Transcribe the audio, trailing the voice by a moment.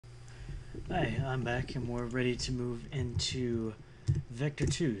Hi, I'm back and we're ready to move into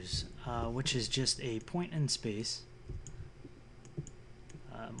Vector2's, which is just a point in space.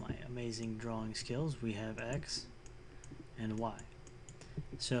 My amazing drawing skills, we have X and Y.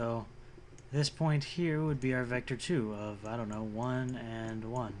 So this point here would be our Vector2 of, I don't know, 1 and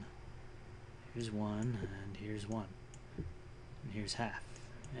 1. Here's 1 and here's 1. And here's half.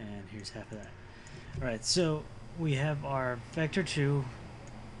 And here's half of that. Alright, so we have our Vector2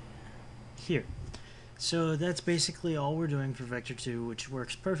 here. So that's basically all we're doing for Vector2, which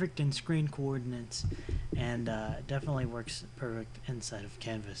works perfect in screen coordinates and definitely works perfect inside of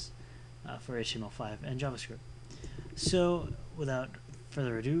Canvas for HTML5 and JavaScript. So without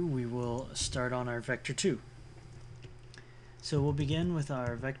further ado, we will start on our Vector2. So we'll begin with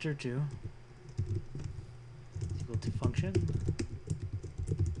our Vector2 equal to function.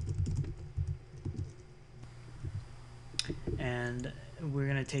 And we're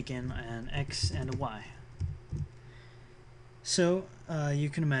going to take in an X and a Y. So you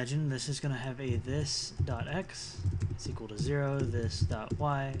can imagine this is going to have a this.x is equal to 0,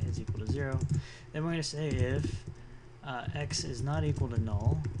 this.y is equal to 0. Then we're going to say if x is not equal to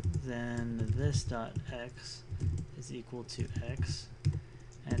null, then this.x is equal to x.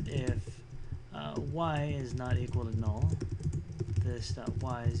 And if y is not equal to null,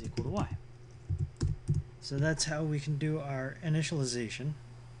 this.y is equal to y. So that's how we can do our initialization.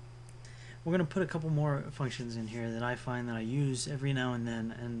 We're going to put a couple more functions in here that I find that I use every now and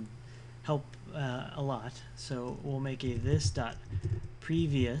then and help a lot. So we'll make a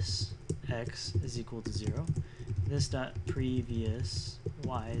this.previous x is equal to 0. This.previous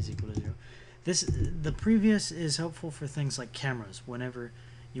y is equal to 0. The previous is helpful for things like cameras. Whenever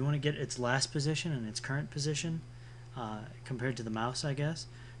you want to get its last position and its current position compared to the mouse, I guess,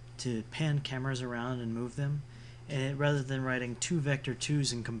 to pan cameras around and move them, and rather than writing two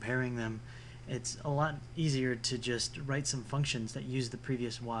Vector2s and comparing them, it's a lot easier to just write some functions that use the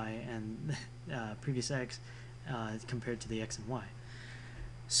previous y and previous x compared to the x and y.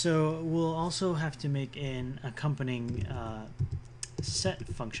 So we'll also have to make an accompanying set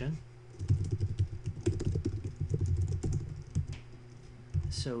function.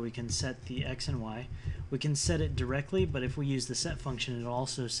 So we can set the x and y. We can set it directly, but if we use the set function, it'll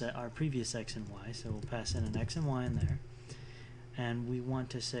also set our previous x and y. So we'll pass in an x and y in there. And we want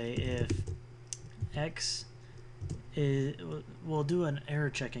to say if x is, we'll do an error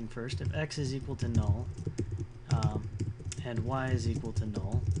checking first. If x is equal to null and y is equal to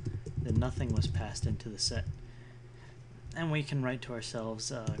null, then nothing was passed into the set. And we can write to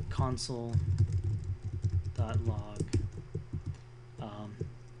ourselves console.log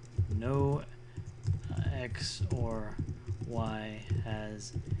no x or y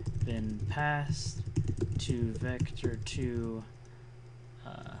has been passed to Vector2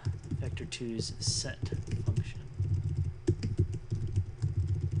 Vector2's set function.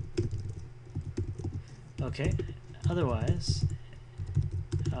 Okay, otherwise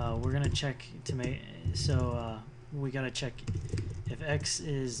we're gonna check to make, so we gotta check if x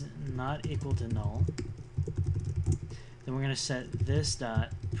is not equal to null, then we're gonna set this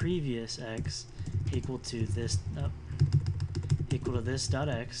dot previous x equal to this this dot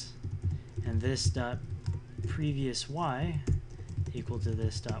x, and this dot previous y equal to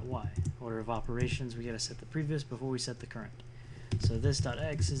this dot y. Order of operations, we gotta set the previous before we set the current. So this dot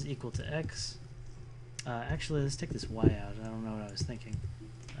x is equal to x. Actually, let's take this y out. I don't know what I was thinking.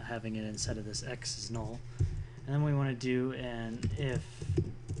 Having it instead of this x is null. And then we want to do an if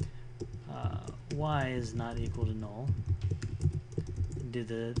y is not equal to null. Do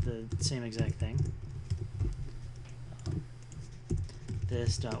the same exact thing.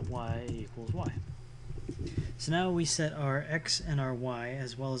 This dot y equals y. So now we set our x and our y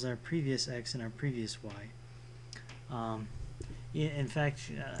as well as our previous x and our previous y. In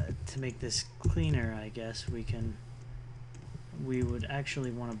fact, to make this cleaner, I guess we would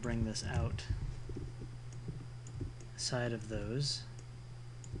actually want to bring this out side of those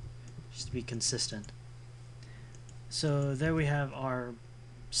just to be consistent. So there we have our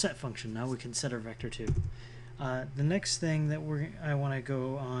set function. Now we can set our Vector2. The next thing that I want to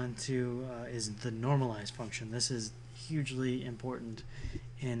go on to is the normalized function. This is hugely important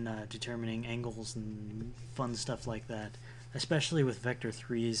in determining angles and fun stuff like that, especially with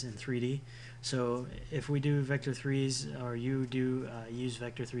Vector3s in 3D. So if we do Vector3s, or you do use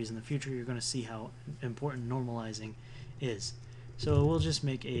Vector3s in the future, you're going to see how important normalizing is. So we'll just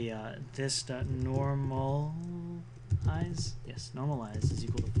make a this.normalize. Yes, normalize is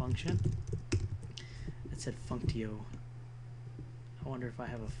equal to function. It said functio. I wonder if I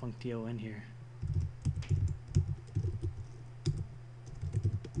have a functio in here.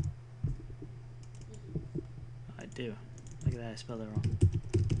 do? Look at that, I spelled it wrong.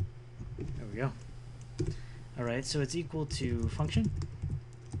 There we go. Alright, so it's equal to function,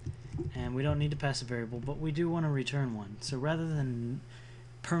 and we don't need to pass a variable, but we do want to return one. So rather than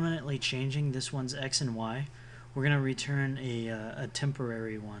permanently changing this one's x and y, we're going to return a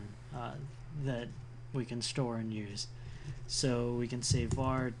temporary one that we can store and use. So we can say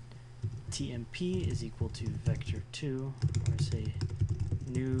var tmp is equal to vector2, or say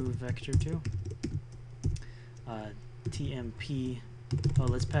new vector2. Tmp, oh,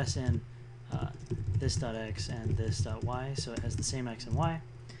 let's pass in this.x and this.y, so it has the same x and y.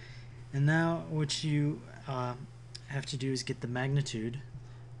 And now what you have to do is get the magnitude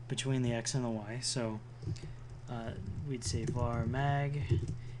between the x and the y. So we'd say var mag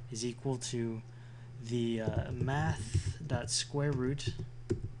is equal to the math.square root.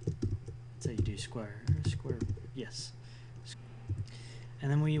 That's how you do square root, yes.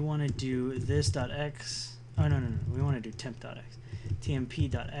 And then we want to do this.x, oh no, we want to do temp.x.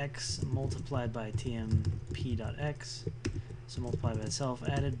 tmp.x multiplied by tmp.x, so multiplied by itself,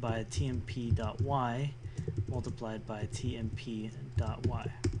 added by tmp.y multiplied by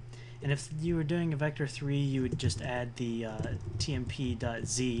tmp.y. And if you were doing a vector3, you would just add the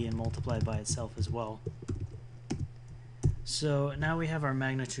tmp.z and multiply by itself as well. So now we have our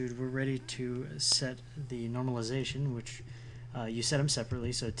magnitude. We're ready to set the normalization, which you set them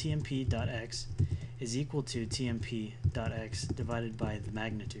separately. So tmp.x is equal to tmp.x divided by the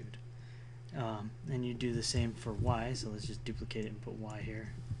magnitude. And you do the same for y, so let's just duplicate it and put y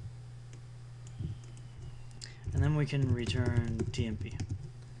here. And then we can return tmp.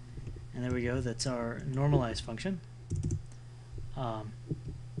 And there we go, that's our normalized function.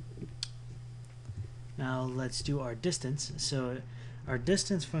 Now let's do our distance. So our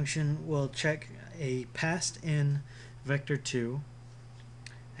distance function will check a passed in vector2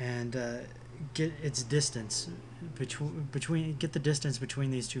 and get its distance get the distance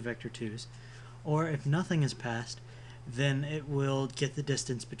between these two vector2s. Or if nothing is passed, then it will get the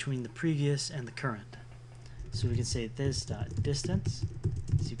distance between the previous and the current. So we can say this dot distance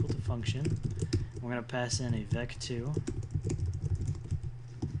is equal to function. We're going to pass in a vec2,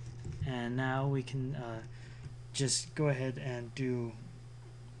 and now we can just go ahead and do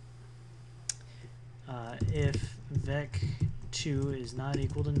if vec2 is not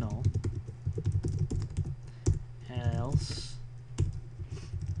equal to null, else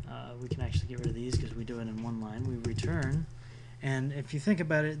we can actually get rid of these because we do it in one line. We return, and if you think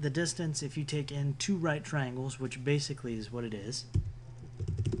about it, the distance, if you take in two right triangles, which basically is what it is,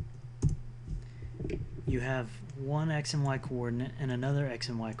 you have one x and y coordinate and another x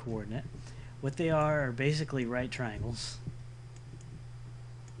and y coordinate. What they are basically right triangles,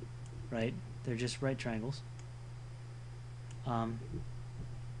 right? They're just right triangles,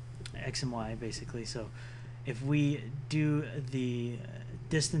 x and y basically. So if we do the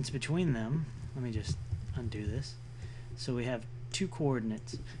distance between them, let me just undo this. So we have two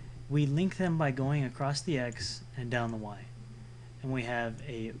coordinates. We link them by going across the x and down the y, and we have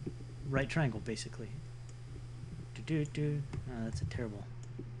a right triangle basically. That's a terrible.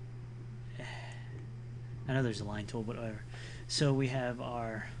 I know there's a line tool, but whatever. So we have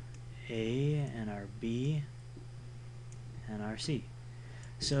our A and our B and our C.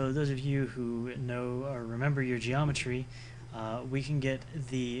 So those of you who know or remember your geometry, we can get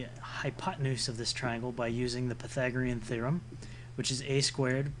the hypotenuse of this triangle by using the Pythagorean theorem, which is a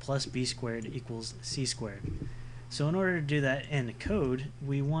squared plus b squared equals c squared. So in order to do that in code,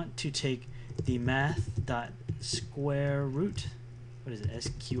 we want to take the math.square root, what is it,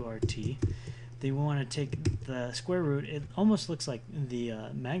 sqrt. They want to take the square root. It almost looks like the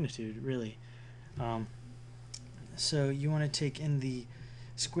magnitude, really. So you want to take in the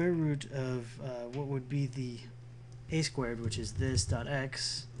square root of what would be the a squared, which is this dot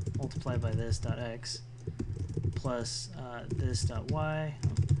x multiplied by this dot x plus this dot y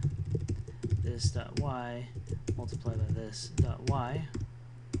multiplied by this dot y.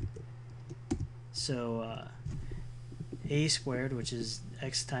 So a squared, which is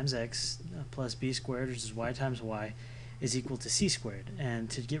x times x, plus b squared, which is y times y, is equal to c squared. And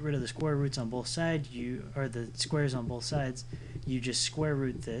to get rid of the square roots on both sides, or the squares on both sides, you just square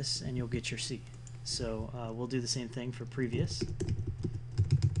root this and you'll get your c. So we'll do the same thing for previous.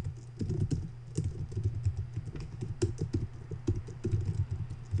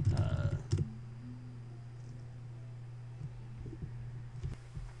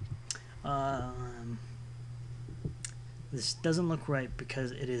 This doesn't look right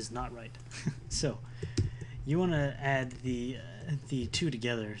because it is not right. So you want to add the two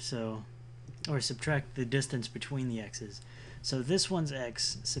together, so, or subtract the distance between the x's. So this one's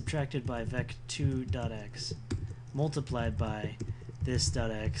x subtracted by vec2.x multiplied by this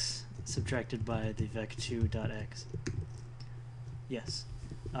dot x subtracted by the vec2 dot x. Yes,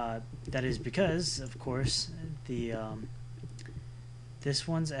 that is because, of course, the this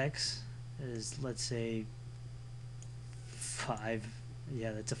one's x is, let's say, 5.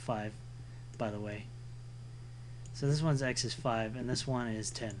 Yeah, that's a 5, by the way. So this one's x is 5, and this one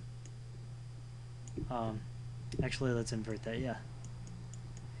is 10. Actually, let's invert that, yeah.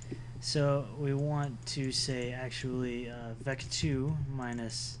 So we want to say, actually, vec2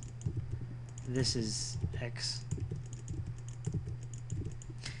 minus this is x.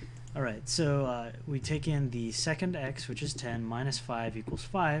 Alright, so we take in the second x, which is 10, minus 5 equals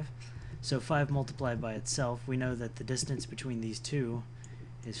 5. So 5 multiplied by itself, we know that the distance between these two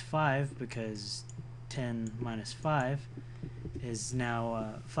is 5, because 10 minus 5 is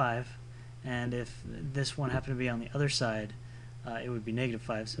now 5. And if this one happened to be on the other side, it would be negative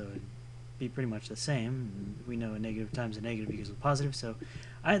 5, so it would be pretty much the same. We know a negative times a negative equals a positive, so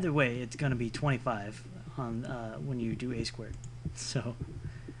either way, it's going to be 25 on when you do a squared. So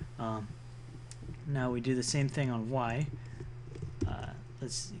now we do the same thing on y.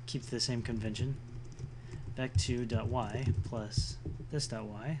 Let's keep the same convention. Vec2 dot y plus this dot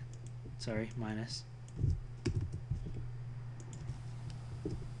y, sorry, minus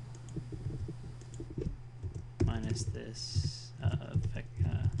this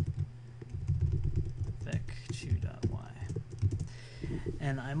vec2 dot y.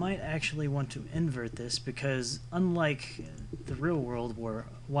 And I might actually want to invert this, because unlike the real world where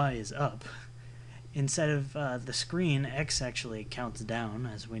y is up, inside of the screen, x actually counts down.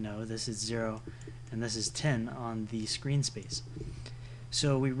 As we know, this is 0 and this is 10 on the screen space.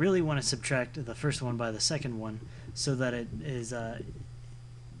 So we really want to subtract the first one by the second one, so that it is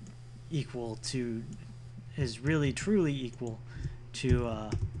equal to, is really truly equal to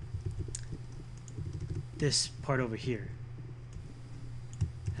this part over here,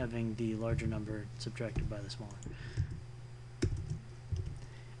 having the larger number subtracted by the smaller.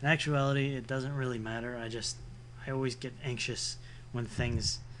 In actuality, it doesn't really matter. I always get anxious when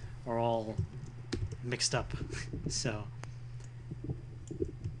things are all mixed up. So,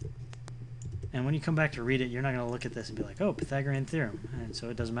 and when you come back to read it, you're not going to look at this and be like, oh, Pythagorean theorem, and so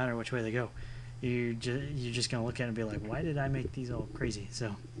it doesn't matter which way they go. You're just going to look at it and be like, why did I make these all crazy?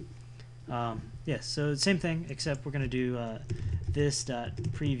 So, yes, so same thing, except we're going to do this dot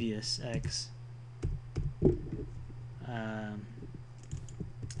previous x.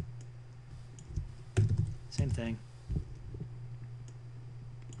 Same thing.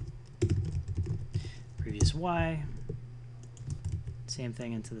 Previous y. Same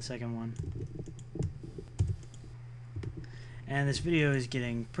thing into the second one. And this video is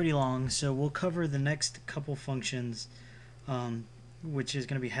getting pretty long, so we'll cover the next couple functions, which is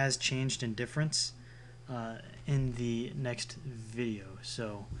going to be has changed in difference, in the next video.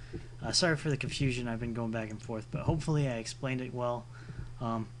 So sorry for the confusion. I've been going back and forth, but hopefully I explained it well.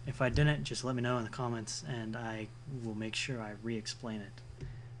 If I didn't, just let me know in the comments, and I will make sure I re-explain it.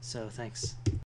 So thanks.